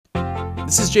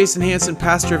This is Jason Hansen,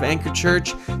 pastor of Anchor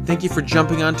Church. Thank you for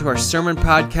jumping onto our sermon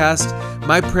podcast.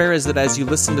 My prayer is that as you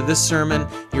listen to this sermon,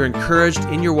 you're encouraged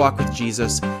in your walk with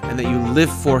Jesus and that you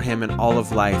live for Him in all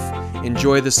of life.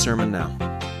 Enjoy this sermon now.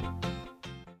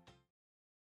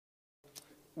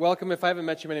 Welcome. If I haven't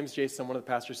met you, my name is Jason. I'm one of the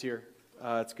pastors here.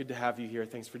 It's good to have you here.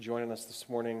 Thanks for joining us this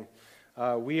morning.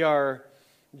 We are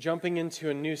jumping into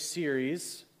a new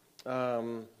series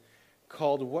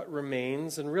called What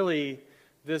Remains. And really,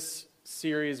 this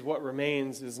series, What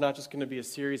Remains, is not just going to be a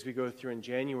series we go through in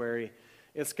January.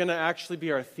 It's going to actually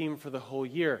be our theme for the whole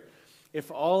year. If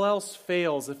all else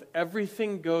fails, if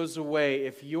everything goes away,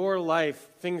 if your life,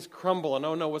 things crumble, and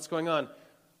oh no, what's going on?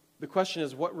 The question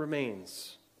is, what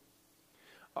remains?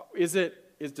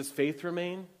 Does faith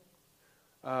remain?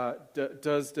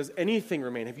 Does anything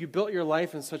remain? Have you built your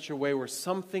life in such a way where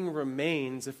something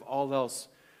remains if all else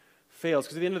fails?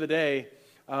 Because at the end of the day,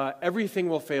 everything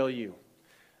will fail you.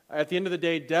 At the end of the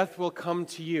day, death will come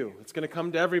to you. It's going to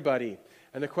come to everybody.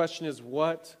 And the question is,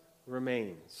 what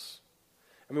remains?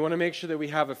 And we want to make sure that we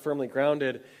have it firmly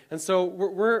grounded. And so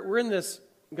we're in this,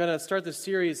 going to start this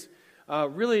series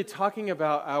really talking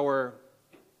about our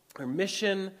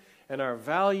mission and our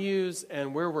values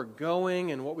and where we're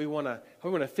going and what we want to, how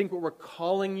we want to think, what we're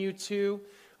calling you to.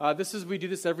 We do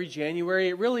this every January.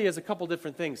 It really is a couple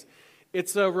different things.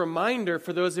 It's a reminder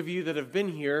for those of you that have been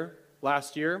here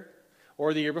last year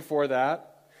or the year before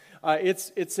that.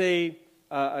 It's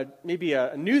maybe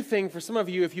a new thing for some of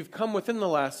you if you've come within the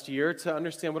last year to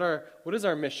understand what is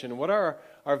our mission, what are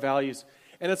our values.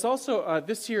 And it's also,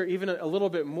 this year, even a little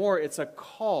bit more, it's a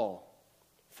call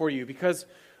for you because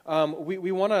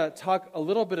we want to talk a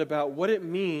little bit about what it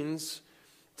means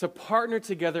to partner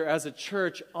together as a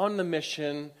church on the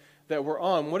mission that we're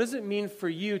on. What does it mean for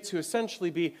you to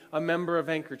essentially be a member of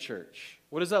Anchor Church?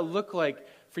 What does that look like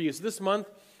for you? So this month,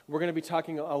 we're going to be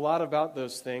talking a lot about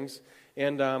those things,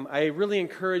 and I really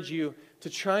encourage you to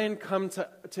try and come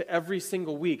to every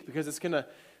single week because it's going to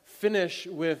finish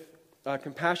with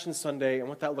Compassion Sunday and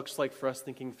what that looks like for us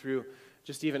thinking through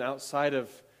just even outside of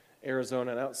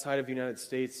Arizona and outside of the United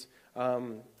States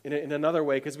in another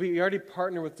way, because we already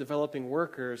partner with developing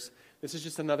workers. This is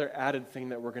just another added thing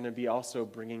that we're going to be also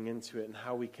bringing into it and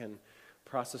how we can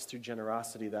process through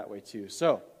generosity that way too.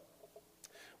 So,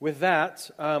 with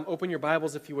that, open your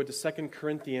Bibles, if you would, to 2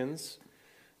 Corinthians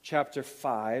chapter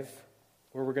 5,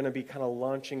 where we're going to be kind of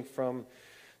launching from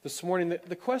this morning.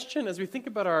 The question, as we think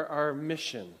about our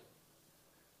mission,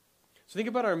 so think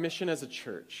about our mission as a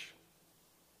church.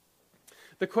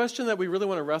 The question that we really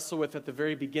want to wrestle with at the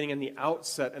very beginning and the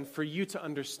outset, and for you to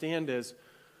understand is,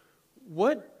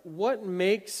 what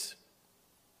makes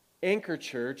Anchor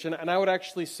Church, and I would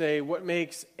actually say what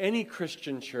makes any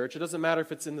Christian church, it doesn't matter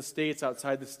if it's in the States,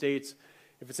 outside the States,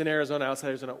 if it's in Arizona, outside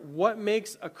Arizona, what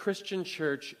makes a Christian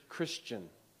church Christian?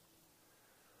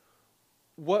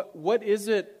 What is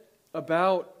it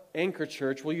about Anchor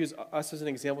Church? We'll use us as an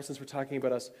example since we're talking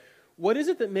about us. What is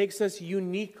it that makes us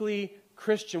uniquely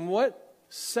Christian? What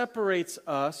separates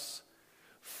us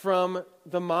from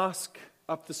the mosque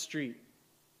up the street?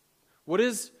 What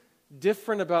is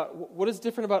different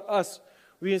about us?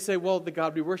 We can say, well, the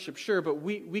God we worship, sure, but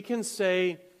we can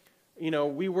say,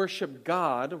 we worship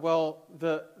God. Well,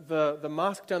 the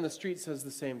mosque down the street says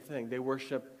the same thing. They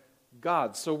worship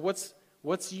God. So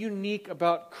what's unique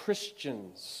about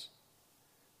Christians?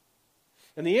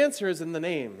 And the answer is in the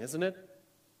name, isn't it?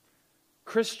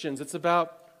 Christians. It's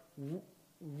about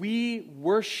we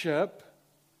worship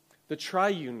the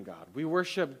triune God. We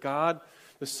worship God,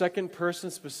 the second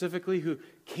person specifically, who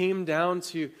came down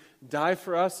to die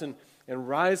for us and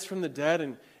rise from the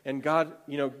dead, and God,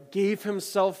 gave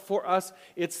Himself for us.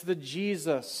 It's the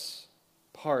Jesus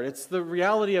part. It's the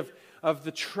reality of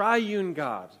the triune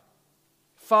God,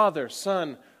 Father,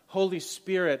 Son, Holy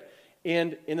Spirit,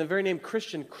 and in the very name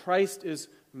Christian, Christ is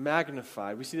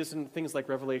magnified. We see this in things like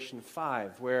Revelation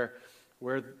 5, where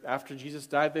after Jesus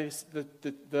died,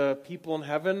 the people in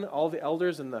heaven, all the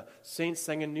elders and the saints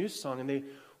sang a new song, and they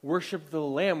worshiped the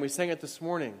Lamb. We sang it this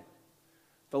morning.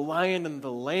 The Lion and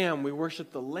the Lamb. We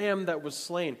worship the Lamb that was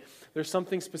slain. There's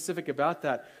something specific about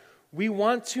that. We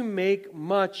want to make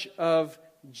much of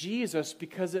Jesus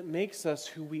because it makes us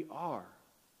who we are.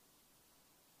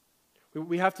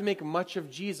 We have to make much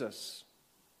of Jesus.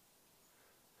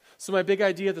 So my big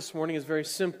idea this morning is very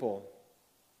simple.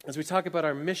 As we talk about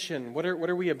our mission, what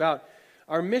are we about?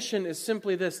 Our mission is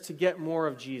simply this, to get more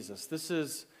of Jesus. This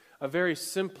is a very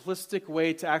simplistic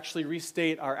way to actually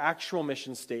restate our actual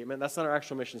mission statement. That's not our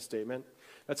actual mission statement.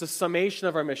 That's a summation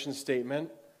of our mission statement.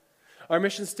 Our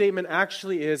mission statement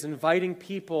actually is inviting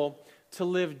people to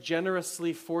live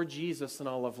generously for Jesus in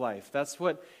all of life. That's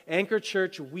what Anchor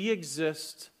Church, we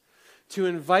exist to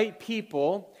invite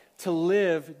people to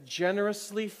live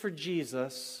generously for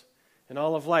Jesus in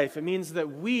all of life. It means that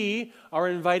we are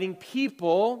inviting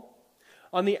people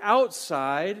on the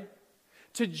outside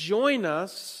to join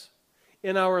us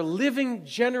in our living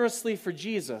generously for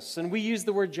Jesus. And we use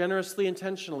the word generously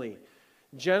intentionally.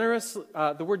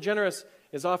 The word generous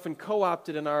is often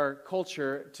co-opted in our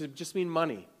culture to just mean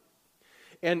money.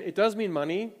 And it does mean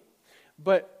money,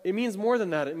 but it means more than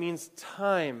that. It means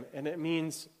time, and it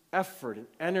means effort and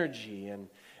energy, and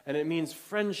it means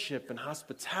friendship and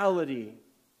hospitality.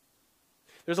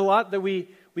 There's a lot that we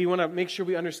want to make sure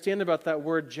we understand about that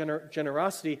word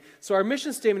generosity. So our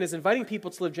mission statement is inviting people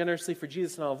to live generously for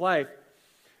Jesus in all of life.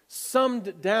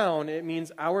 Summed down, it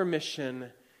means our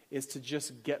mission is to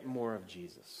just get more of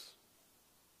Jesus,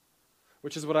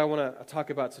 which is what I want to talk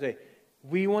about today.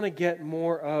 We want to get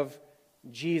more of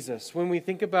Jesus. When we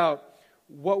think about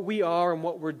what we are and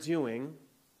what we're doing,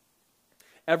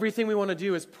 everything we want to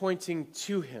do is pointing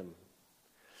to Him.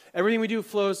 Everything we do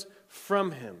flows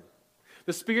from Him.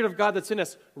 The Spirit of God that's in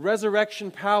us,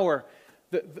 resurrection power,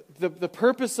 the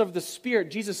purpose of the Spirit,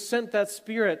 Jesus sent that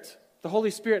Spirit, the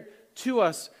Holy Spirit, to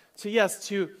us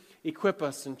to equip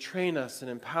us and train us and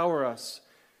empower us,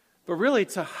 but really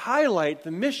to highlight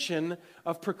the mission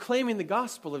of proclaiming the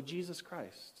gospel of Jesus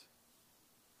Christ.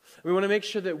 We want to make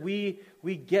sure that we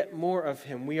get more of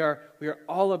Him. We are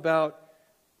all about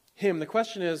Him. The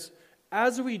question is,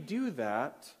 as we do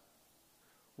that,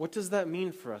 what does that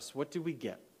mean for us? What do we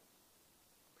get?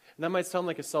 And that might sound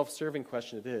like a self-serving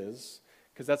question. It is,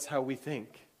 because that's how we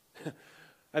think.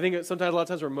 I think sometimes, a lot of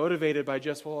times, we're motivated by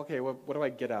just, well, okay, what do I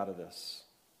get out of this?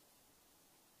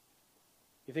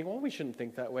 You think, well, we shouldn't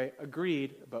think that way.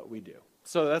 Agreed, but we do.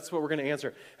 So that's what we're going to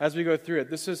answer as we go through it.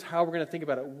 This is how we're going to think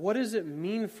about it. What does it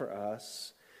mean for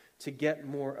us to get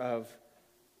more of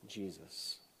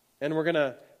Jesus? And we're going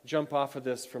to jump off of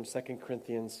this from 2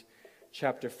 Corinthians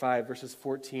chapter 5, verses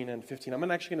 14 and 15.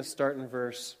 I'm actually going to start in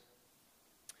verse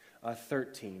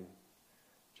 13,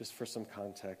 just for some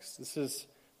context. This is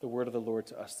the word of the Lord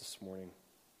to us this morning.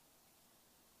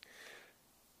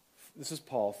 This is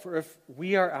Paul. For if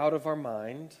we are out of our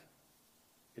mind,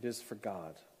 it is for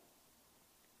God.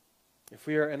 If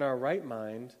we are in our right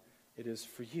mind, it is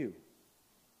for you.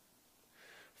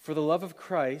 For the love of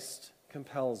Christ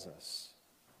compels us,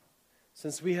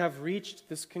 since we have reached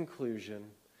this conclusion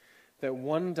that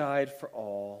one died for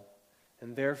all,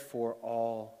 and therefore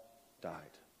all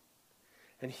died.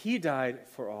 And He died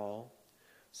for all,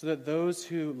 so that those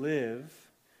who live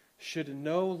should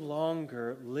no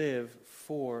longer live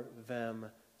for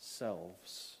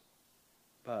themselves,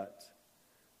 but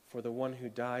for the one who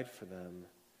died for them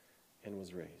and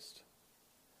was raised.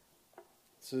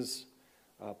 This is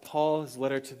Paul's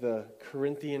letter to the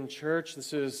Corinthian church.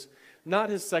 This is not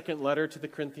his second letter to the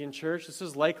Corinthian church. This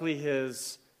is likely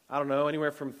his,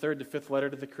 anywhere from third to fifth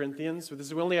letter to the Corinthians.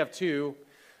 We only have two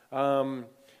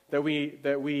that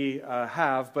we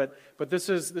have, but this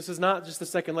is not just the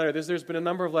second letter. There's been a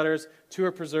number of letters. Two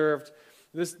are preserved.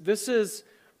 This is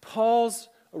Paul's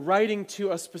writing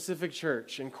to a specific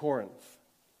church in Corinth.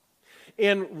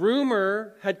 And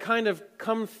rumor had kind of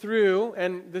come through,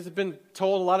 and this has been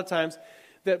told a lot of times,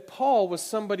 that Paul was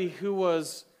somebody who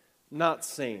was not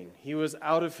sane. He was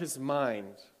out of his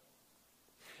mind.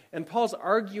 And Paul's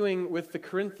arguing with the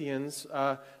Corinthians,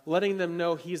 letting them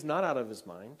know he's not out of his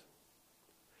mind.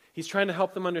 He's trying to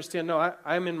help them understand, no,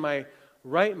 I'm in my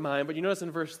right mind. But you notice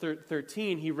in verse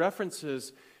 13, he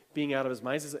references being out of his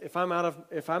mind. He says, if I'm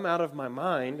out of my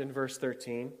mind, in verse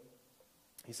 13,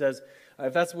 he says,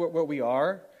 if that's what we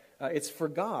are, it's for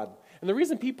God. And the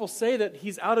reason people say that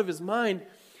he's out of his mind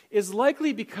is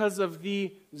likely because of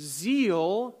the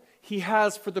zeal he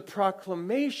has for the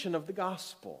proclamation of the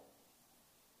gospel.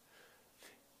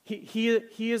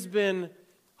 He has been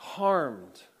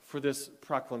harmed for this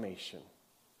proclamation.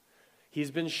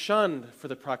 He's been shunned for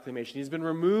the proclamation. He's been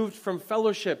removed from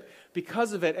fellowship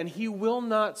because of it, and he will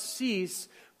not cease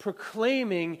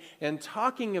proclaiming and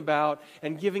talking about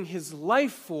and giving his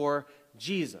life for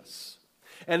Jesus.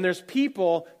 And there's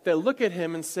people that look at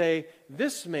him and say,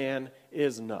 this man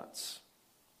is nuts.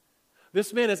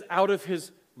 This man is out of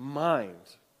his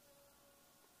mind.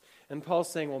 And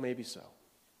Paul's saying, well, maybe so.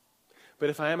 But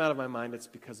if I am out of my mind, it's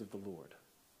because of the Lord.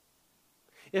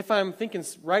 If I'm thinking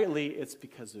rightly, it's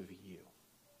because of you.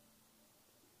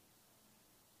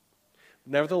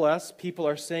 Nevertheless, people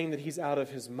are saying that he's out of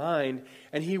his mind,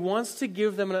 and he wants to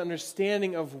give them an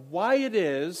understanding of why it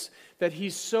is that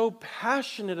he's so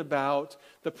passionate about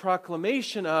the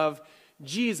proclamation of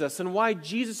Jesus and why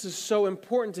Jesus is so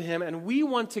important to him, and we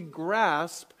want to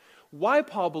grasp why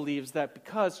Paul believes that,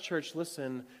 because, church,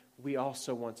 listen, we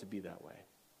also want to be that way.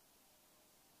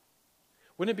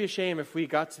 Wouldn't it be a shame if we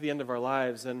got to the end of our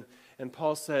lives and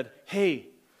Paul said, hey,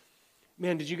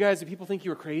 man, did people think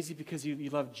you were crazy because you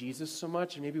love Jesus so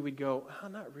much? And maybe we'd go, oh,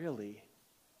 not really.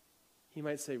 He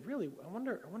might say, really? I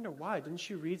wonder why. Didn't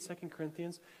you read 2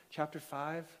 Corinthians chapter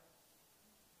 5?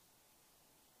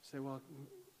 Say, well,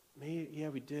 yeah,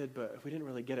 we did, but if we didn't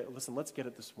really get it, listen, let's get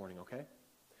it this morning, okay?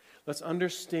 Let's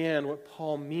understand what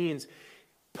Paul means.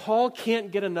 Paul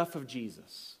can't get enough of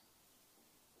Jesus.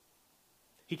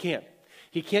 He can't.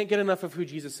 He can't get enough of who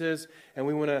Jesus is, and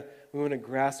we want to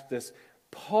grasp this.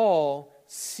 Paul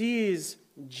sees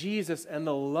Jesus and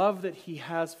the love that he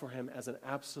has for him as an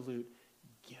absolute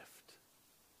gift.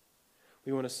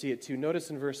 We want to see it too. Notice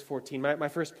in verse 14, my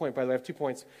first point, by the way, I have 2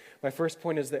 points. My first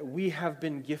point is that we have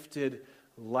been gifted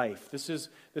life. This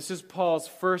is Paul's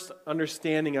first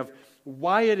understanding of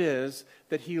why it is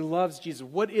that he loves Jesus.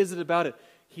 What is it about it?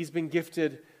 He's been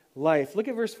gifted life. Look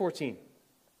at verse 14.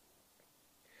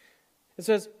 It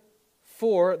says,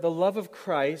 for the love of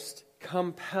Christ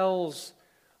compels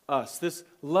us. This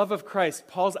love of Christ,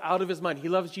 Paul's out of his mind. He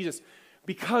loves Jesus.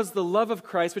 Because the love of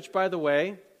Christ, which, by the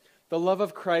way, the love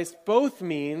of Christ both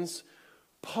means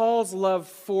Paul's love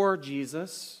for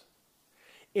Jesus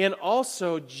and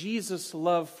also Jesus'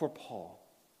 love for Paul.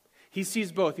 He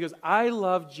sees both. He goes, I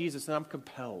love Jesus and I'm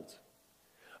compelled.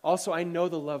 Also, I know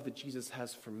the love that Jesus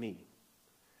has for me.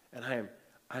 And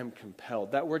I'm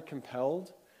compelled. That word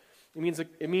compelled, it means,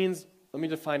 let me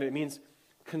define it. It means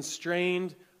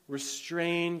constrained,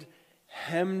 restrained,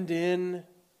 hemmed in.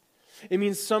 It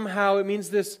means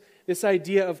this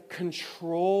idea of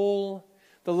control.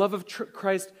 The love of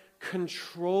Christ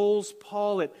controls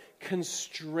Paul. It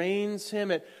constrains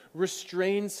him. It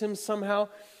restrains him somehow.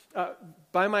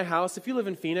 By my house, if you live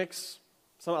in Phoenix,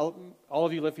 all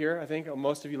of you live here, I think.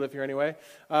 Most of you live here anyway.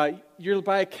 You're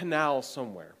by a canal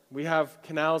somewhere. We have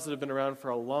canals that have been around for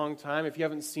a long time. If you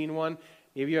haven't seen one,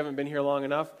 maybe you haven't been here long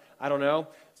enough. I don't know.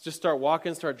 Just start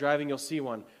walking, start driving, you'll see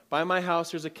one. By my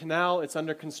house, there's a canal. It's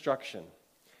under construction.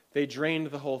 They drained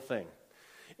the whole thing.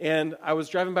 And I was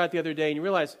driving by it the other day, and you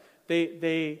realize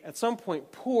they at some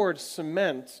point poured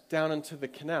cement down into the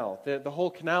canal. The whole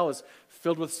canal is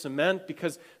filled with cement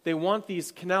because they want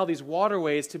these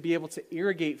waterways to be able to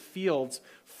irrigate fields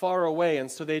far away. And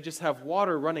so they just have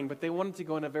water running, but they want it to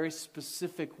go in a very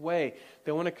specific way.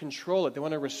 They want to control it. They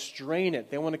want to restrain it.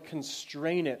 They want to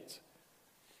constrain it.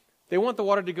 They want the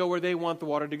water to go where they want the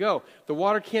water to go. The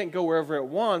water can't go wherever it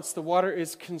wants. The water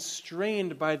is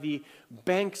constrained by the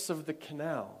banks of the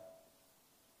canal.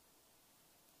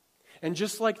 And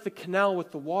just like the canal with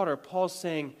the water, Paul's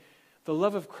saying, the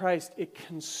love of Christ, it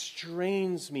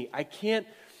constrains me. I can't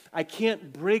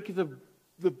break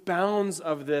the bounds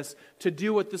of this to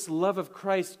do what this love of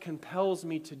Christ compels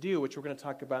me to do, which we're going to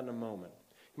talk about in a moment.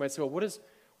 You might say, well, what is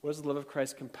the love of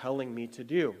Christ compelling me to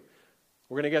do?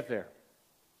 We're going to get there.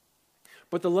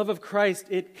 But the love of Christ,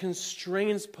 it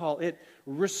constrains Paul. It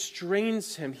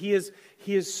restrains him. He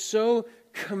is so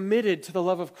committed to the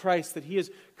love of Christ that he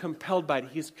is compelled by it.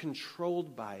 He is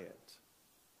controlled by it.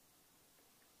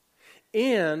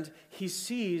 And he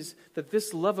sees that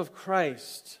this love of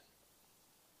Christ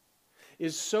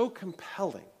is so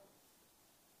compelling.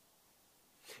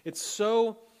 It's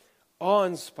so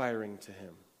awe-inspiring to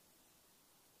him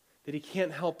that he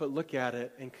can't help but look at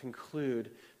it and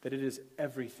conclude that it is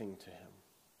everything to him.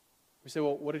 We say,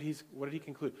 well, what did he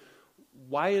conclude?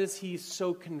 Why is he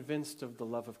so convinced of the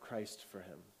love of Christ for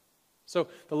him? So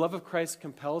the love of Christ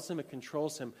compels him, it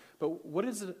controls him. But what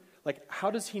is it, like,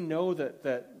 how does he know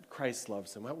that Christ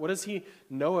loves him? What does he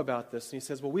know about this? And he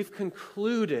says, well, we've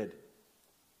concluded.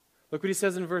 Look what he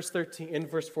says in verse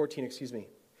 14,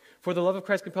 For the love of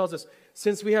Christ compels us.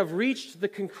 Since we have reached the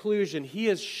conclusion, he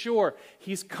is sure,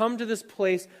 he's come to this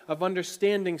place of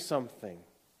understanding something.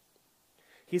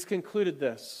 He's concluded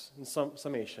this, in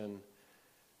summation,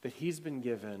 that he's been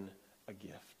given a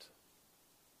gift.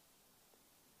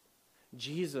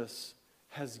 Jesus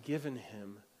has given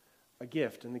him a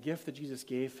gift, and the gift that Jesus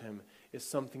gave him is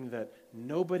something that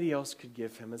nobody else could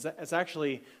give him. It's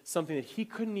actually something that he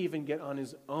couldn't even get on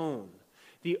his own.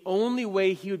 The only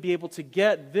way he would be able to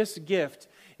get this gift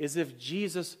is if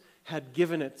Jesus had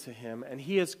given it to him, and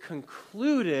he has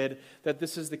concluded that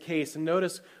this is the case. And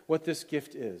notice what this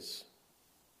gift is.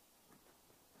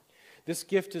 This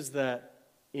gift is that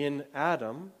in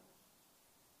Adam,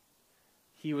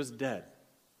 he was dead.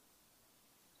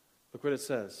 Look what it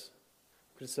says.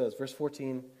 Verse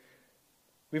 14,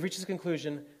 we've reached this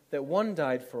conclusion that one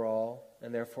died for all,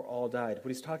 and therefore all died. What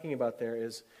he's talking about there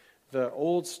is the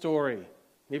old story.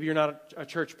 Maybe you're not a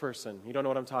church person. You don't know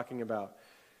what I'm talking about.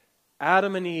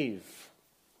 Adam and Eve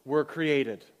were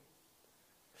created.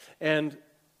 And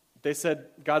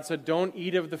God said, don't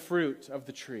eat of the fruit of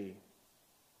the tree.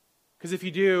 Because if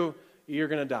you do, you're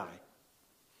going to die.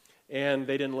 And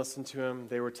they didn't listen to him.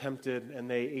 They were tempted, and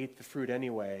they ate the fruit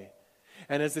anyway.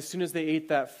 And as soon as they ate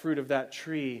that fruit of that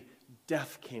tree,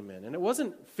 death came in. And it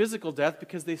wasn't physical death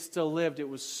because they still lived. It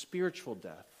was spiritual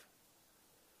death.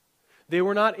 They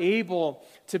were not able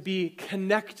to be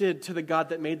connected to the God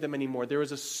that made them anymore. There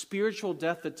was a spiritual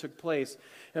death that took place.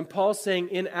 And Paul's saying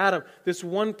in Adam, this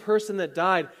one person that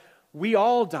died, we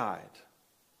all died.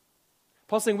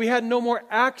 Paul's saying we had no more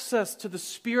access to the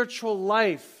spiritual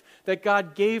life that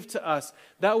God gave to us.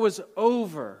 That was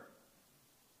over.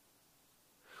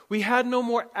 We had no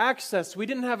more access. We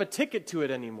didn't have a ticket to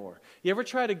it anymore. You ever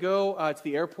try to go to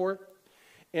the airport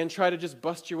and try to just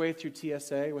bust your way through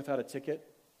TSA without a ticket?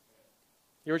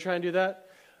 You ever try and do that?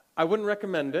 I wouldn't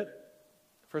recommend it.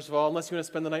 First of all, unless you want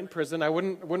to spend the night in prison, I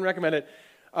wouldn't recommend it.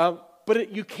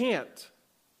 You can't.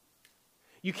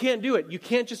 You can't do it. You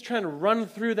can't just try and run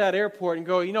through that airport and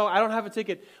go, I don't have a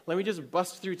ticket. Let me just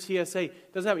bust through TSA.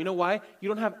 It doesn't happen. You know why? You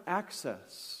don't have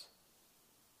access.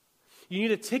 You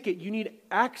need a ticket. You need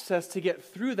access to get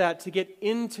through that, to get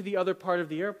into the other part of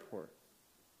the airport.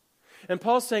 And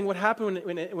Paul's saying what happened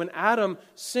when Adam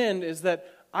sinned is that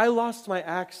I lost my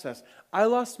access. I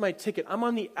lost my ticket. I'm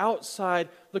on the outside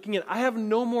looking in. I have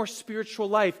no more spiritual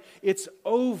life. It's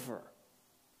over.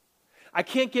 I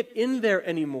can't get in there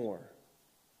anymore.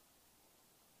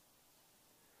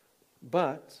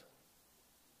 But,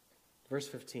 verse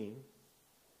 15,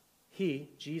 He,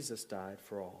 Jesus, died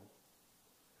for all,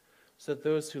 so that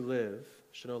those who live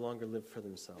should no longer live for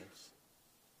themselves.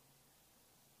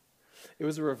 It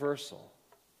was a reversal.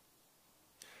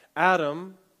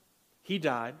 Adam, he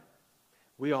died.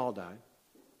 We all died.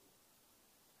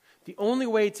 The only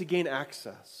way to gain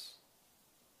access,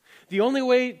 the only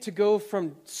way to go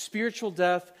from spiritual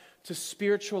death to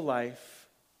spiritual life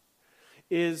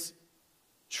is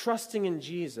trusting in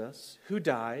Jesus, who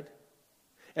died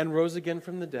and rose again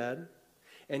from the dead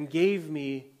and gave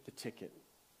me the ticket,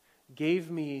 gave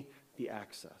me the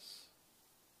access.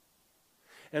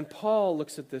 And Paul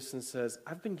looks at this and says,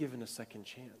 I've been given a second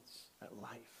chance at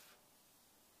life.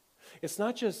 It's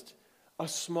not just a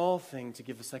small thing to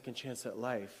give a second chance at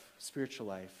life, spiritual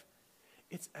life.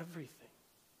 It's everything.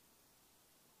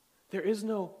 There is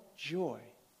no joy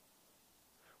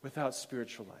without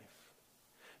spiritual life.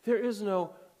 There is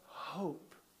no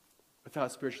hope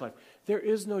without spiritual life. There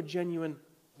is no genuine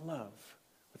love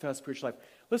without spiritual life.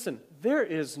 Listen, there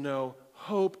is no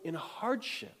hope in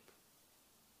hardship.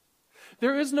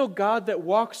 There is no God that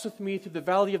walks with me through the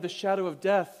valley of the shadow of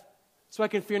death so I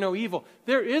can fear no evil.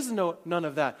 There is none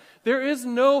of that. There is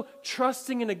no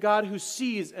trusting in a God who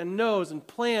sees and knows and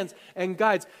plans and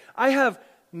guides. I have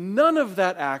none of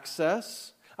that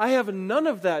access. I have none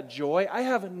of that joy. I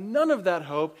have none of that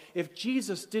hope if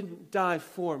Jesus didn't die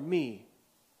for me.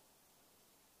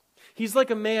 He's like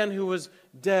a man who was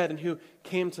dead and who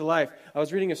came to life. I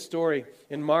was reading a story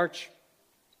in March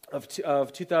of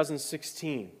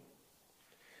 2016.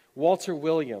 Walter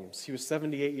Williams, he was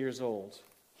 78 years old.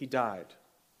 He died.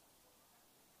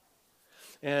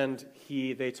 And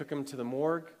they took him to the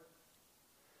morgue,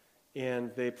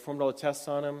 and they performed all the tests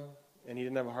on him, and he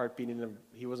didn't have a heartbeat.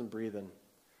 He wasn't breathing.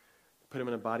 Put him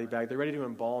in a body bag. They're ready to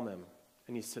embalm him,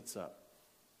 and he sits up.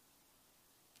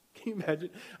 Can you imagine?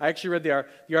 I actually read the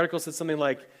article said something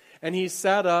like, and he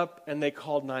sat up, and they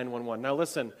called 911. Now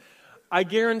listen, I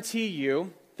guarantee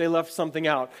you they left something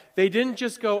out. They didn't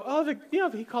just go,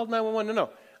 he called 911. No.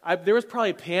 There was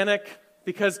probably panic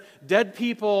because dead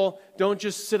people don't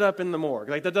just sit up in the morgue.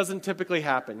 Like, that doesn't typically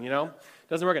happen,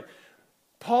 Doesn't work.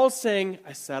 Paul's saying,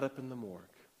 I sat up in the morgue.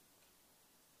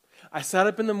 I sat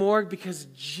up in the morgue because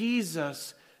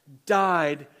Jesus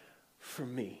died for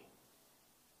me.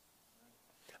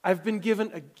 I've been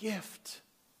given a gift.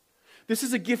 This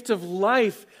is a gift of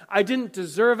life. I didn't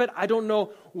deserve it. I don't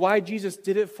know why Jesus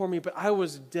did it for me, but I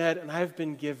was dead and I've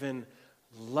been given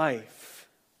life.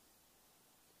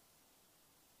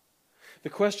 The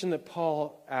question that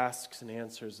Paul asks and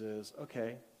answers is,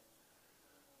 okay,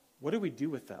 what do we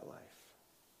do with that life?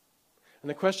 And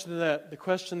the question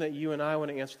that you and I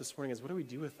want to answer this morning is, what do we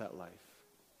do with that life?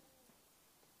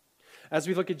 As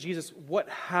we look at Jesus, what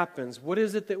happens? What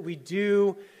is it that we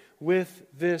do with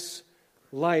this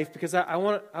life? Because I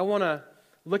want to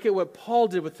look at what Paul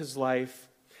did with his life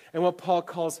and what Paul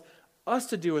calls us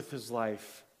to do with his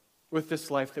life, with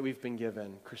this life that we've been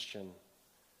given, Christian.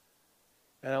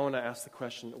 And I want to ask the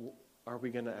question, are we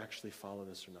going to actually follow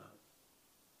this or not?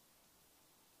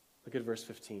 Look at verse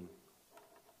 15.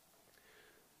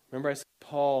 Remember I said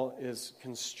Paul is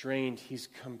constrained, he's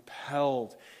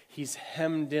compelled, he's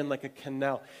hemmed in like a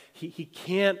canal. He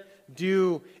can't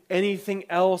do anything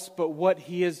else but what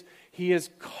he is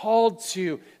called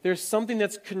to. There's something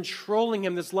that's controlling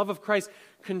him. This love of Christ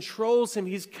controls him.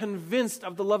 He's convinced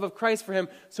of the love of Christ for him,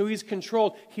 so he's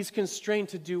controlled. He's constrained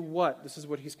to do what? This is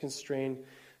what he's constrained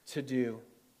to do.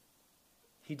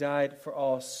 He died for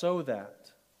all so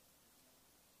that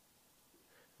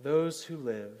those who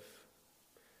live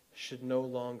should no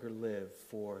longer live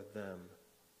for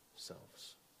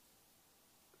themselves.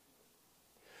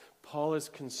 Paul is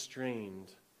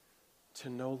constrained to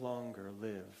no longer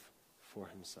live for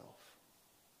himself,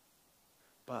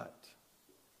 but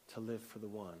to live for the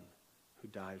one who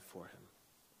died for him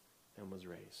and was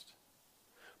raised.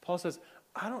 Paul says,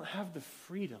 I don't have the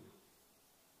freedom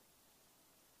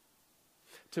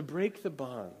to break the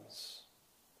bonds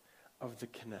of the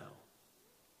canal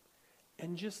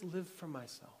and just live for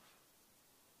myself.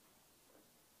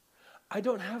 I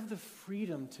don't have the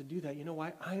freedom to do that. You know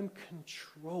why? I am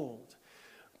controlled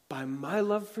by my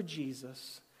love for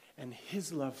Jesus and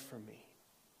his love for me.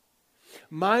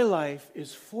 My life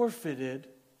is forfeited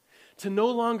to no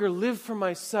longer live for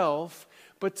myself,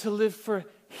 but to live for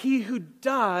he who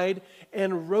died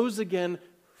and rose again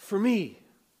for me.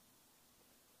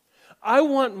 I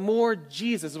want more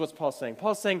Jesus, is what Paul's saying.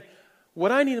 Paul's saying,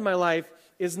 what I need in my life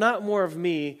is not more of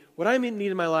me. What I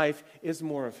need in my life is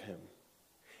more of him.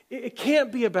 It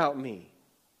can't be about me.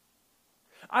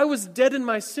 I was dead in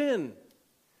my sin.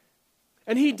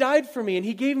 And he died for me, and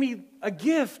he gave me a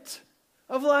gift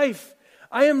of life.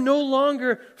 I am no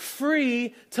longer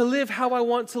free to live how I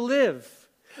want to live.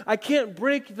 I can't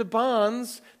break the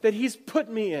bonds that he's put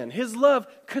me in. His love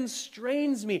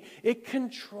constrains me. It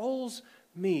controls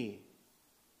me.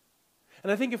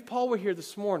 And I think if Paul were here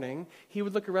this morning, he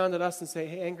would look around at us and say,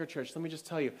 hey, Anchor Church, let me just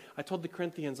tell you, I told the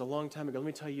Corinthians a long time ago, let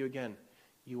me tell you again,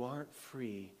 you aren't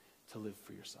free to live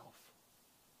for yourself.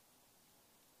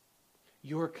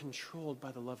 You're controlled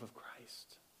by the love of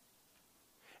Christ.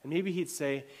 And maybe he'd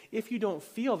say, if you don't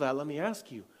feel that, let me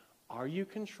ask you, are you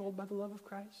controlled by the love of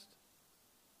Christ?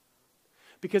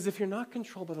 Because if you're not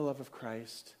controlled by the love of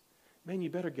Christ, man,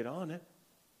 you better get on it.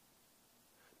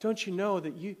 Don't you know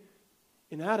that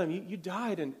in Adam, you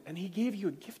died and he gave you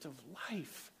a gift of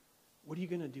life. What are you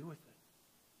going to do with it?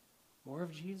 More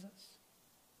of Jesus?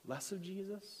 Less of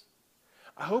Jesus?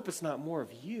 I hope it's not more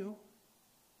of you.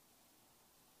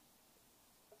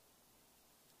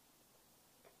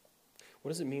 What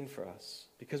does it mean for us?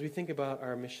 Because we think about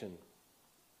our mission.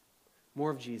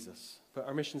 More of Jesus. But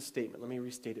our mission statement, let me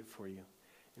restate it for you.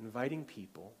 Inviting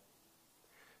people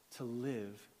to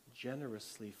live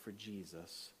generously for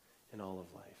Jesus in all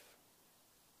of life.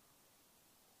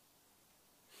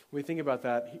 When we think about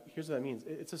that, here's what that means.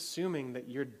 It's assuming that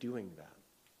you're doing that.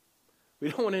 We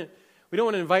don't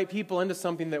want to invite people into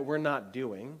something that we're not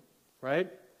doing, right?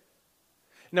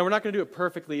 Now, we're not going to do it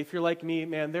perfectly. If you're like me,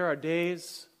 man, there are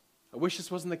days, I wish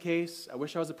this wasn't the case. I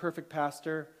wish I was a perfect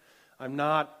pastor. I'm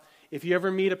not. If you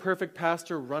ever meet a perfect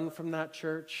pastor, run from that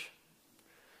church.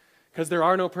 Because there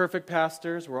are no perfect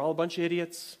pastors. We're all a bunch of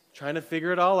idiots trying to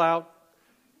figure it all out.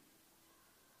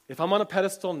 If I'm on a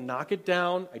pedestal, knock it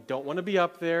down. I don't want to be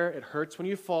up there. It hurts when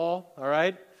you fall, all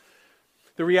right?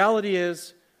 The reality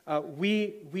is,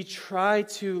 we try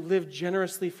to live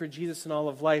generously for Jesus in all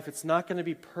of life. It's not going to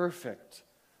be perfect.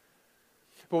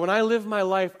 But when I live my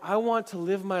life, I want to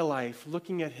live my life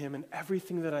looking at him in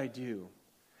everything that I do.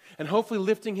 And hopefully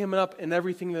lifting him up in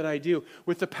everything that I do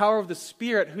with the power of the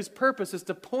Spirit, whose purpose is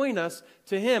to point us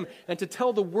to him and to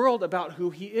tell the world about who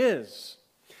he is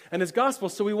and his gospel.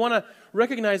 So we want to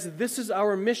recognize that this is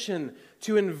our mission,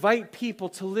 to invite people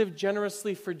to live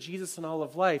generously for Jesus in all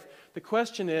of life. The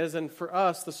question is, and for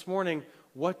us this morning,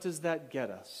 what does that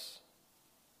get us?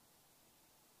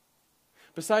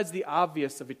 Besides the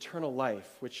obvious of eternal life,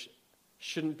 which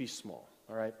shouldn't be small,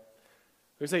 all right?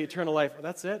 We say eternal life, oh,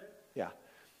 that's it? Yeah.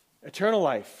 Eternal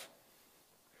life.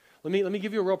 Let me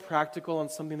give you a real practical on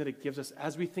something that it gives us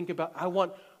as we think about, I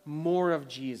want more of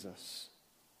Jesus.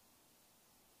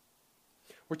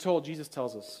 We're told, Jesus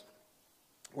tells us,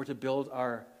 we're to build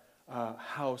our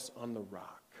house on the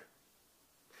rock.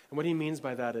 And what he means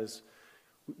by that is,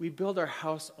 we build our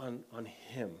house on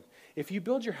him. If you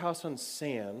build your house on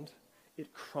sand,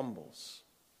 it crumbles.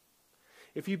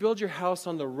 If you build your house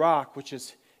on the rock, which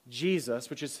is Jesus,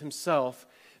 which is himself,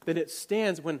 then it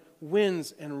stands when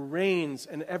winds and rains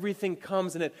and everything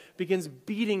comes and it begins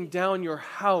beating down your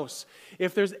house.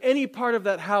 If there's any part of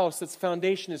that house that's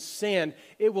foundation is sand,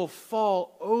 it will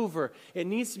fall over. It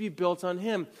needs to be built on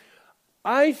him.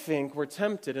 I think we're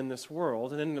tempted in this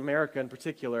world, and in America in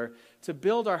particular, to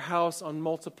build our house on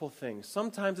multiple things.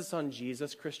 Sometimes it's on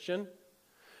Jesus, Christian,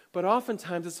 but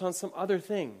oftentimes it's on some other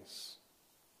things.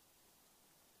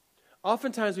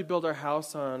 Oftentimes we build our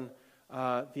house on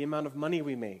the amount of money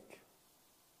we make.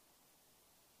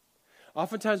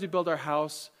 Oftentimes we build our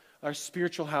house, our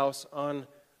spiritual house, on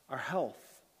our health,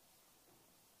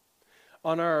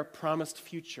 on our promised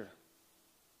future,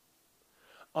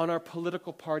 on our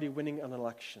political party winning an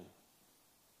election,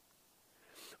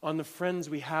 on the friends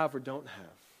we have or don't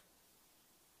have,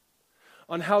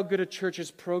 on how good a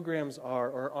church's programs are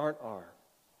or aren't,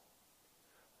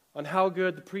 on how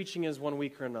good the preaching is one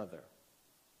week or another.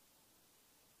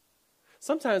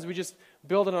 Sometimes we just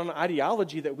build it on an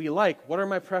ideology that we like. What are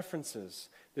my preferences?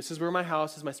 This is where my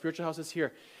house is, my spiritual house is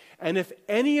here. And if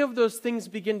any of those things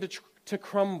begin to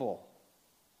crumble,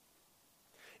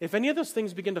 if any of those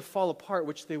things begin to fall apart,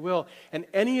 which they will, and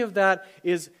any of that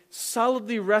is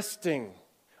solidly resting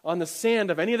on the sand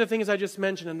of any of the things I just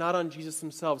mentioned and not on Jesus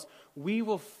themselves, we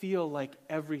will feel like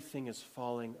everything is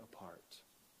falling apart.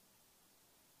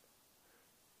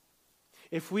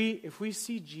 If we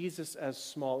see Jesus as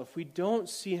small, if we don't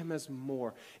see him as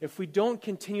more, if we don't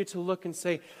continue to look and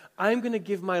say, I'm going to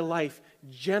give my life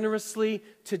generously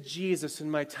to Jesus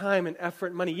and my time and effort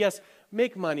and money. Yes,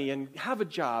 make money and have a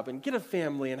job and get a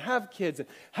family and have kids and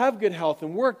have good health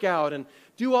and work out and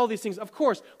do all these things. Of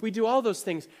course, we do all those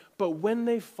things. But when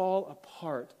they fall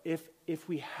apart, if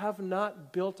we have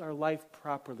not built our life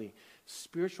properly,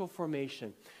 spiritual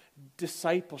formation,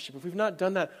 discipleship, if we've not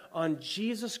done that on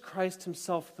Jesus Christ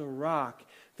himself, the rock,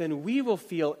 then we will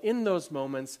feel in those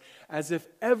moments as if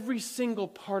every single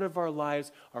part of our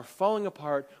lives are falling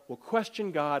apart. We'll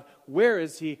question God. Where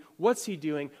is he? What's he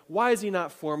doing? Why is he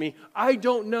not for me? I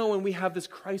don't know, and we have this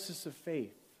crisis of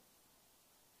faith.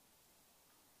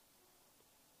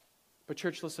 But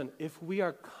church, listen, if we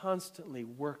are constantly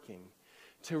working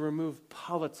to remove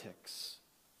politics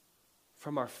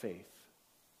from our faith,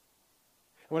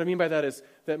 and what I mean by that is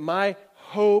that my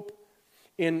hope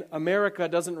in America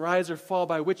doesn't rise or fall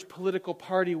by which political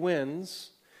party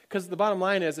wins, because the bottom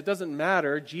line is it doesn't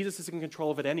matter. Jesus is in control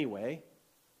of it anyway.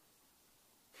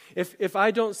 If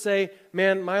I don't say,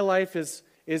 man, my life is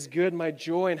good, my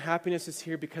joy and happiness is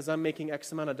here because I'm making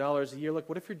X amount of dollars a year, look,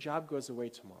 what if your job goes away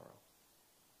tomorrow?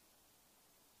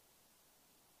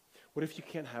 What if you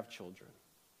can't have children?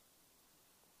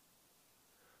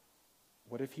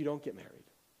 What if you don't get married?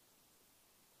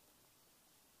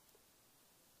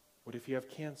 What if you have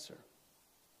cancer?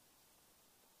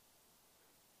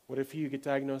 What if you get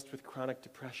diagnosed with chronic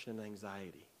depression and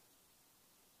anxiety?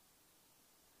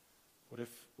 What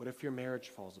if your marriage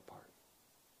falls apart?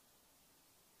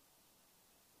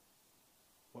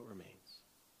 What remains?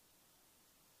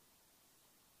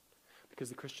 Because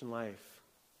the Christian life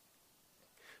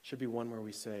should be one where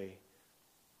we say,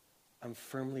 I'm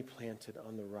firmly planted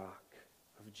on the rock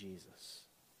of Jesus.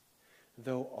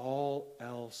 Though all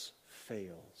else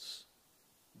fails,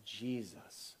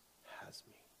 Jesus has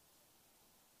me.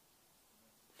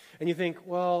 And you think,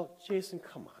 well, Jason,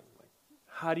 come on.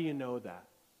 How do you know that?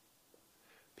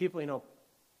 People,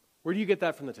 where do you get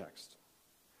that from the text?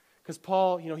 Because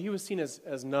Paul, he was seen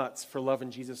as nuts for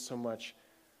loving Jesus so much.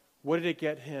 What did it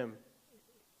get him?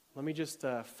 Let me just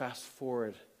fast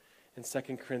forward in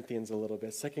 2 Corinthians a little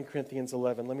bit. 2 Corinthians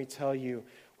 11, let me tell you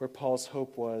where Paul's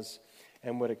hope was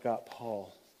and what it got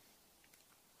Paul.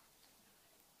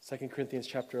 2 Corinthians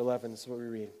chapter 11, this is what we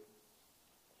read.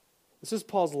 This is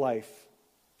Paul's life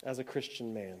as a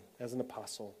Christian man, as an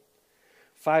apostle.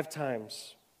 5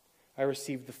 times I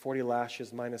received the 40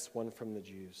 lashes minus 1 from the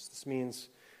Jews. This means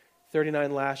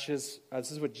 39 lashes.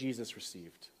 This is what Jesus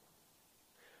received.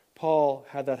 Paul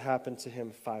had that happen to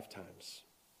him 5 times.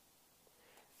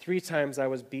 3 times I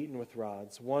was beaten with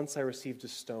rods. Once I received a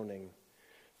stoning.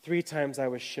 3 times I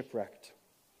was shipwrecked.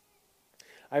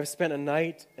 I have spent a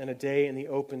night and a day in the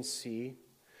open sea.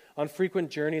 On frequent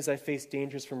journeys I faced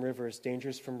dangers from rivers,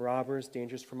 dangers from robbers,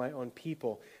 dangers from my own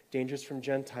people, dangers from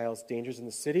Gentiles, dangers in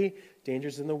the city,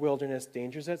 dangers in the wilderness,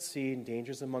 dangers at sea, and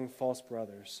dangers among false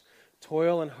brothers.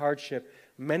 Toil and hardship,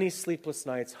 many sleepless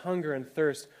nights, hunger and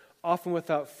thirst, often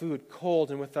without food,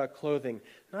 cold and without clothing.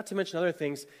 Not to mention other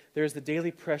things, there is the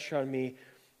daily pressure on me,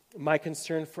 my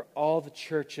concern for all the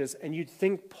churches. And you'd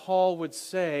think Paul would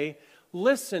say,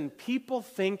 listen, people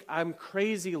think I'm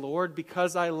crazy, Lord,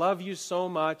 because I love you so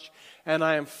much and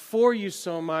I am for you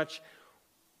so much.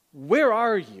 Where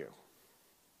are you?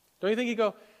 Don't you think he'd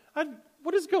go,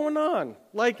 what is going on?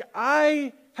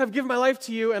 I have given my life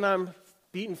to you and I'm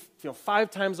beaten 5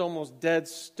 times almost dead,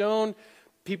 stoned.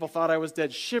 People thought I was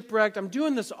dead, shipwrecked. I'm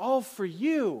doing this all for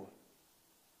you.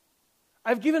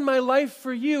 I've given my life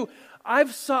for you.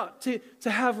 I've sought to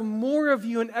have more of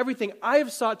you in everything.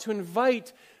 I've sought to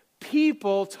invite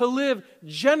people to live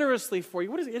generously for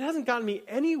you. It hasn't gotten me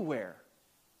anywhere.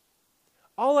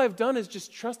 All I've done is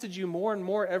just trusted you more and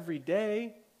more every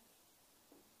day.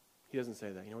 He doesn't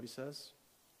say that. You know what he says?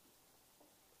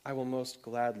 I will most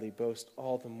gladly boast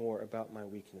all the more about my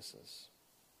weaknesses.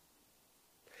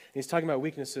 And he's talking about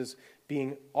weaknesses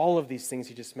being all of these things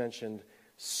he just mentioned,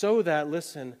 so that,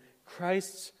 listen,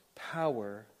 Christ's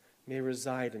power may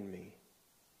reside in me.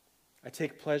 I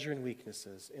take pleasure in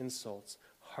weaknesses, insults,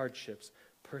 hardships,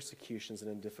 persecutions,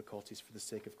 and in difficulties for the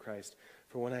sake of Christ.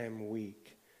 For when I am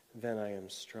weak, then I am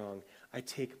strong. I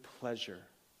take pleasure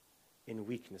in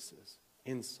weaknesses,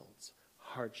 insults,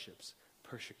 hardships,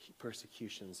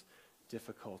 persecutions,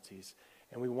 difficulties.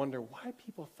 And we wonder why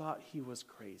people thought he was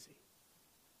crazy.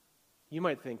 You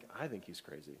might think, I think he's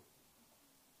crazy.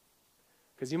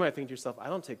 Because you might think to yourself, I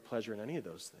don't take pleasure in any of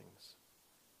those things.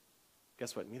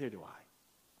 Guess what? Neither do I.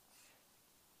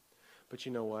 But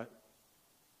you know what?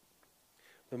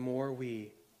 The more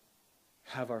we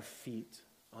have our feet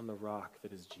on the rock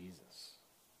that is Jesus,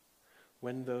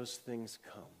 when those things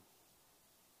come,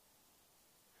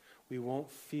 we won't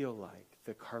feel like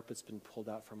the carpet's been pulled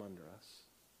out from under us.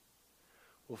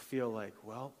 We'll feel like,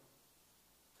 well,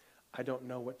 I don't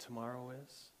know what tomorrow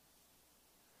is.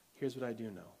 Here's what I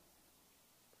do know.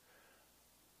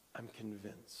 I'm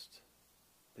convinced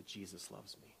that Jesus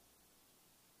loves me.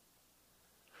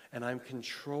 And I'm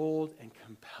controlled and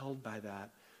compelled by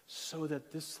that so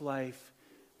that this life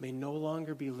may no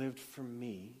longer be lived for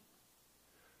me,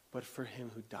 but for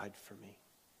him who died for me.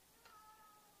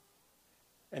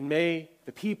 And may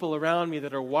the people around me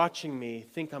that are watching me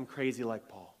think I'm crazy like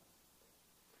Paul.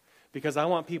 Because I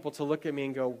want people to look at me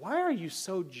and go, why are you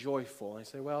so joyful? And I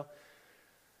say, well,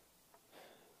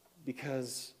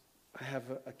 because I have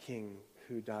a king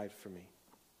who died for me.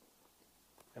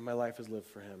 And my life is lived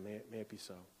for him. May it be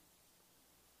so.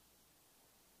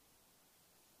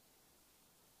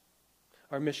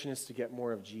 Our mission is to get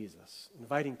more of Jesus,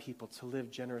 inviting people to live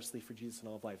generously for Jesus in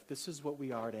all of life. This is what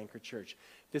we are at Anchor Church.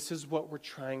 This is what we're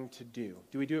trying to do.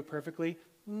 Do we do it perfectly?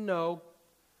 No.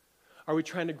 Are we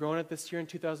trying to grow in it this year in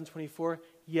 2024?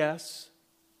 Yes.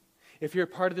 If you're a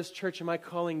part of this church, am I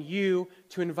calling you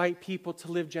to invite people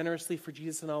to live generously for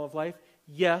Jesus in all of life?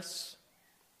 Yes.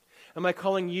 Am I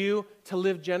calling you to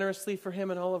live generously for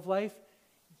him in all of life?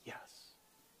 Yes.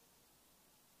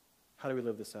 How do we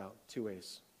live this out? 2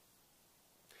 ways.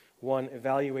 1,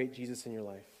 evaluate Jesus in your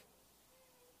life.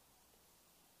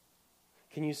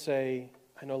 Can you say,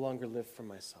 I no longer live for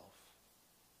myself?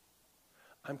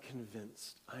 I'm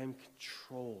convinced, I am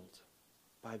controlled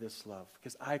by this love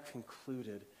because I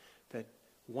concluded that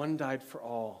one died for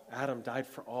all, Adam died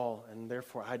for all, and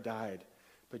therefore I died.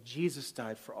 But Jesus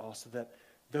died for all so that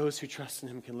those who trust in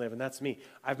him can live, and that's me.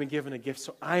 I've been given a gift,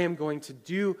 so I am going to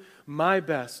do my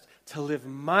best to live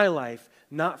my life,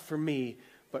 not for me,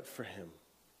 but for him.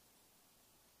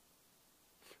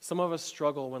 Some of us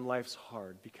struggle when life's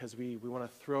hard because we want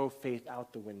to throw faith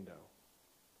out the window.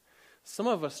 Some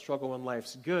of us struggle when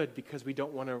life's good because we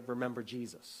don't want to remember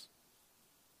Jesus.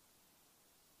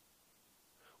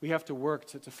 We have to work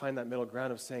to find that middle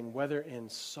ground of saying, whether in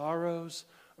sorrows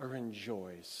or in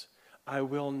joys, I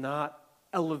will not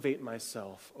elevate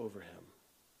myself over him.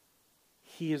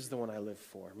 He is the one I live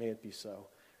for. May it be so.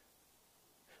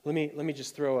 Let me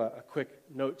just throw a quick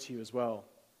note to you as well.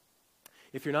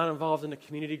 If you're not involved in a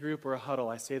community group or a huddle,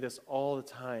 I say this all the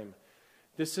time.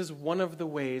 This is one of the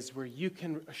ways where you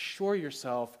can assure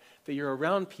yourself that you're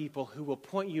around people who will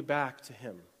point you back to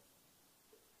him.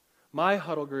 My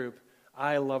huddle group,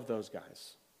 I love those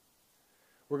guys.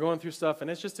 We're going through stuff,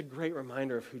 and it's just a great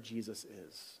reminder of who Jesus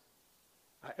is.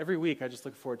 Every week, I just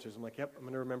look forward to it. I'm like, yep, I'm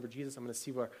going to remember Jesus. I'm going to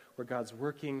see where God's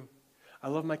working. I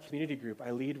love my community group.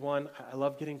 I lead one. I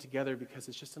love getting together because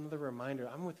it's just another reminder.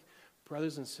 I'm with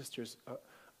brothers and sisters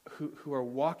who are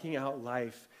walking out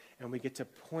life, and we get to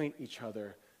point each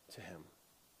other to him.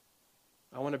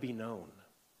 I want to be known.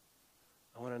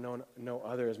 I want to know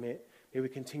others. May we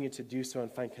continue to do so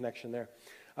and find connection there.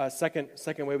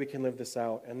 Second way we can live this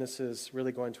out, and this is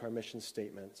really going to our mission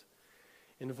statement.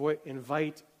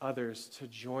 Invite others to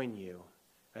join you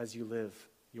as you live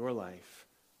your life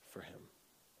for him.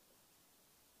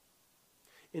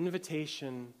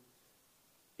 Invitation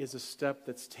is a step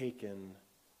that's taken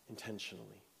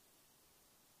intentionally.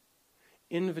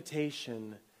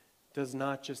 Invitation does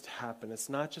not just happen. It's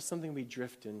not just something we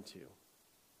drift into.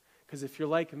 Because if you're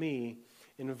like me,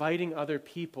 inviting other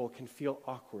people can feel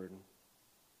awkward.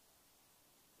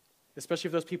 Especially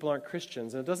if those people aren't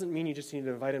Christians. And it doesn't mean you just need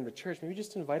to invite them to church. Maybe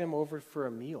just invite them over for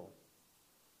a meal.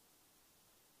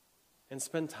 and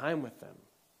spend time with them.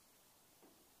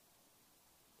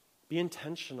 Be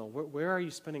intentional. Where are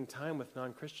you spending time with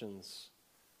non-Christians?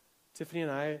 Tiffany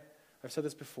and I, I've said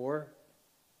this before,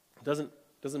 it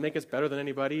doesn't make us better than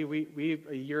anybody. We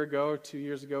a year ago, 2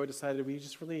 years ago, decided we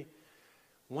just really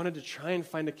wanted to try and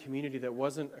find a community that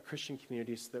wasn't a Christian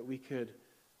community so that we could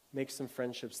make some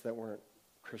friendships that weren't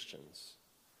Christians.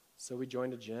 So we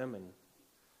joined a gym and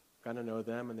got to know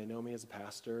them, and they know me as a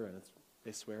pastor, and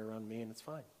they swear around me, and it's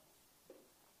fine.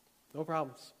 No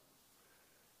problems.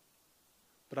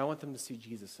 But I want them to see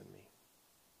Jesus in me.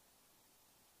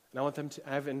 And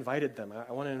I've invited them.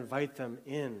 I want to invite them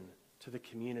in to the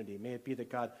community. May it be that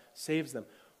God saves them.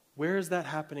 Where is that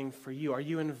happening for you? Are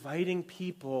you inviting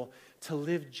people to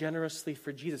live generously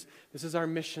for Jesus? This is our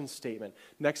mission statement.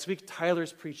 Next week,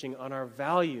 Tyler's preaching on our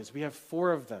values. We have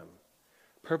 4 of them.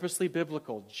 Purposely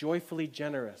biblical, joyfully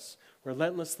generous,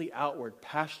 relentlessly outward,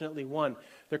 passionately one.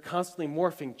 They're constantly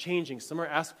morphing, changing. Some are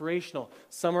aspirational.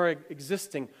 Some are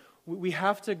existing. We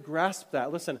have to grasp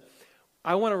that. Listen,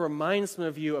 I want to remind some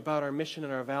of you about our mission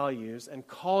and our values and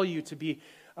call you to be,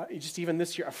 just even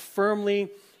this year, a firmly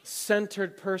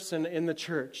centered person in the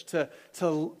church, to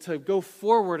go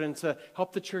forward and to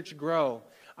help the church grow.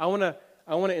 I want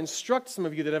to instruct some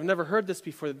of you that have never heard this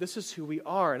before, that this is who we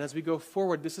are, and as we go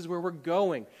forward, this is where we're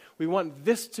going. We want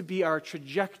this to be our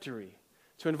trajectory,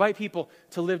 to invite people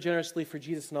to live generously for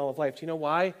Jesus in all of life. Do you know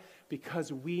why?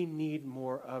 Because we need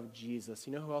more of Jesus.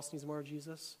 You know who else needs more of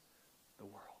Jesus? The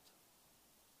world.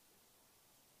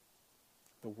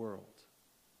 The world.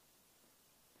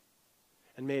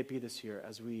 And may it be this year,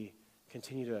 as we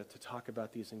continue to talk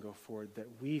about these and go forward, that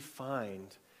we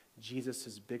find Jesus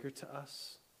is bigger to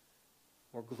us,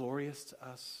 more glorious to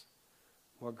us,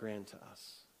 more grand to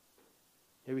us.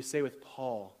 May we say with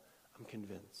Paul, I'm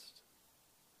convinced.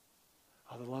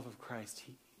 Oh, the love of Christ,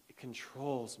 it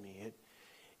controls me.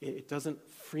 It doesn't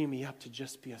free me up to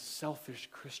just be a selfish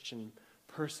Christian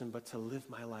person, but to live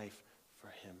my life for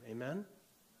him. Amen?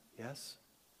 Yes?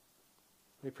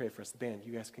 Let me pray for us. The band,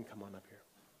 you guys can come on up here.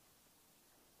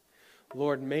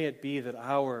 Lord, may it be that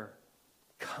our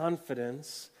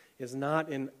confidence is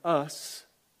not in us,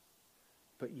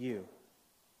 but you.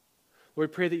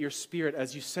 Lord, pray that your Spirit,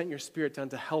 as you sent your Spirit down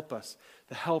to help us,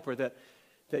 the helper, that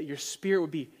your Spirit would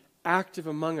be active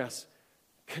among us,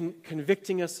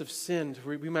 convicting us of sin, to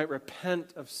we might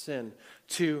repent of sin,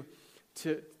 to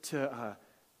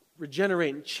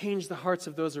regenerate and change the hearts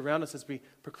of those around us as we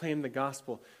proclaim the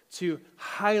gospel, to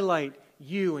highlight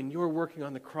you and your working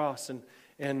on the cross and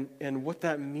what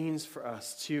that means for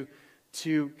us,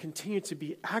 to continue to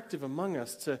be active among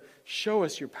us, to show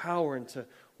us your power and to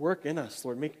work in us,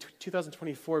 Lord. Make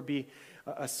 2024 be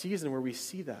a season where we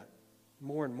see that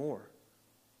more and more.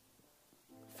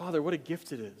 Father, what a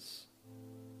gift it is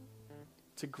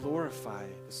to glorify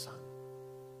the Son.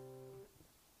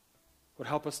 Would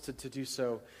help us to do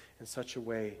so in such a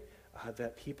way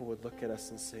that people would look at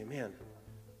us and say, man,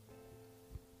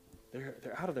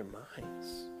 they're out of their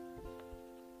minds.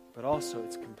 But also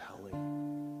it's compelling.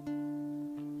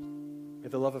 May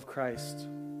the love of Christ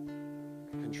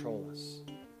control us,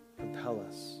 compel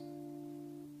us.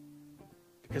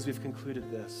 Because we've concluded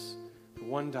this, that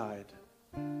one died,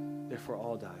 therefore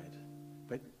all died.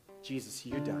 But Jesus,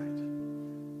 you died,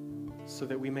 so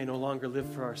that we may no longer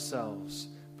live for ourselves,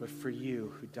 but for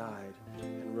you who died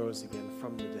and rose again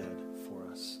from the dead for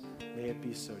us. May it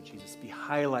be so, Jesus. Be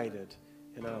highlighted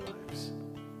in our lives.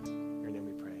 In your name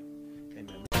we pray.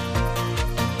 Amen.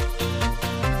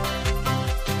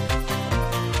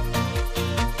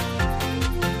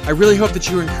 I really hope that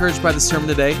you were encouraged by the sermon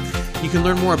today. You can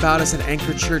learn more about us at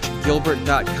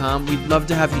anchorchurchgilbert.com. We'd love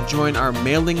to have you join our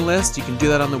mailing list. You can do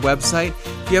that on the website.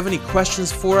 If you have any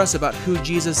questions for us about who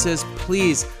Jesus is,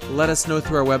 please let us know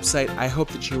through our website. I hope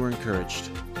that you were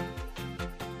encouraged.